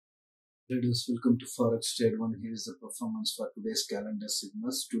Traders, welcome to Forex Trade 1. Here is the performance for today's calendar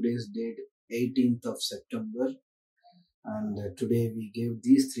signals. Today's date 18th of September, and today we gave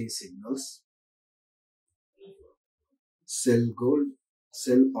these three signals: sell gold,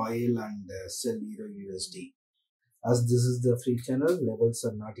 sell oil, and sell EURUSD. As this is the free channel, levels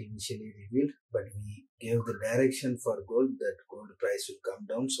are not initially revealed, but we gave the direction for gold that gold price will come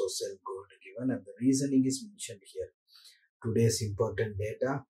down, so sell gold given, and the reasoning is mentioned here. Today's important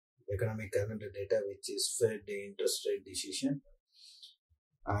data, economic calendar data, which is Fed interest rate decision,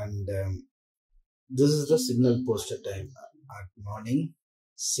 and this is the signal posted time at morning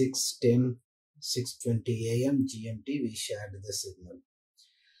 6:10, 6:20 a.m. GMT. We shared the signal.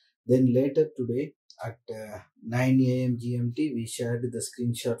 Then later today at 9 a.m. GMT, we shared the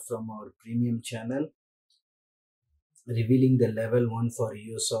screenshot from our premium channel revealing the level 1 for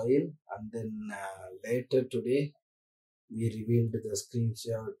USOIL, and then later today we revealed the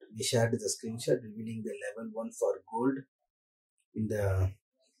screenshot, we shared the screenshot revealing the level 1 for gold in the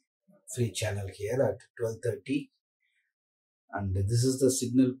free channel here at 12:30, and this is the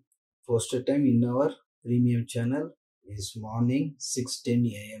signal posted time in our premium channel is morning 6:10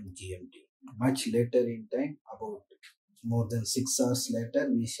 a.m. GMT. Much later in time, about more than 6 hours later,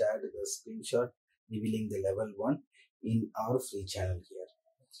 we shared the screenshot revealing the level 1 in our free channel here.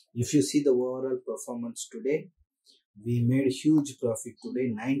 If you see the overall performance today, we made huge profit today,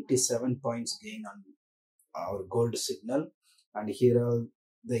 97 points gain on our gold signal, and here are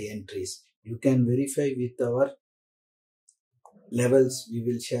the entries. You can verify with our levels. We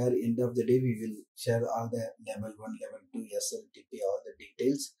will share end of the day, we will share all the level 1, level 2, SLTP, all the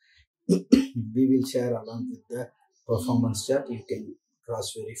details. We will share along with the performance chart. You can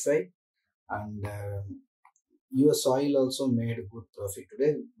cross verify, and USOIL also made good profit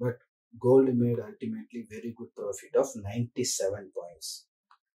today, but gold made ultimately very good profit of 97 points,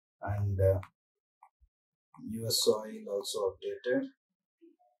 and USOIL also updated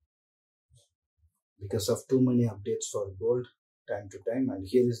because of too many updates for gold time to time, and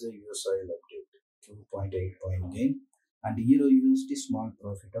here is the USOIL update, 2.8 point gain, and EURUSD small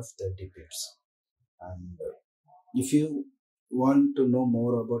profit of 30 pips. And if you want to know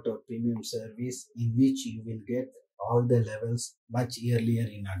more about our premium service, in which you will get all the levels much earlier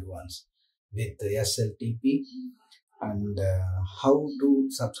in advance with the SLTP, and how to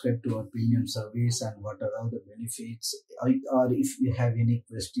subscribe to our premium service and what are all the benefits, or if you have any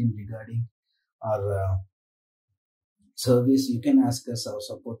question regarding our service, you can ask us. Our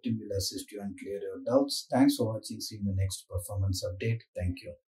support team will assist you and clear your doubts. Thanks for watching. See you in the next performance update. Thank you.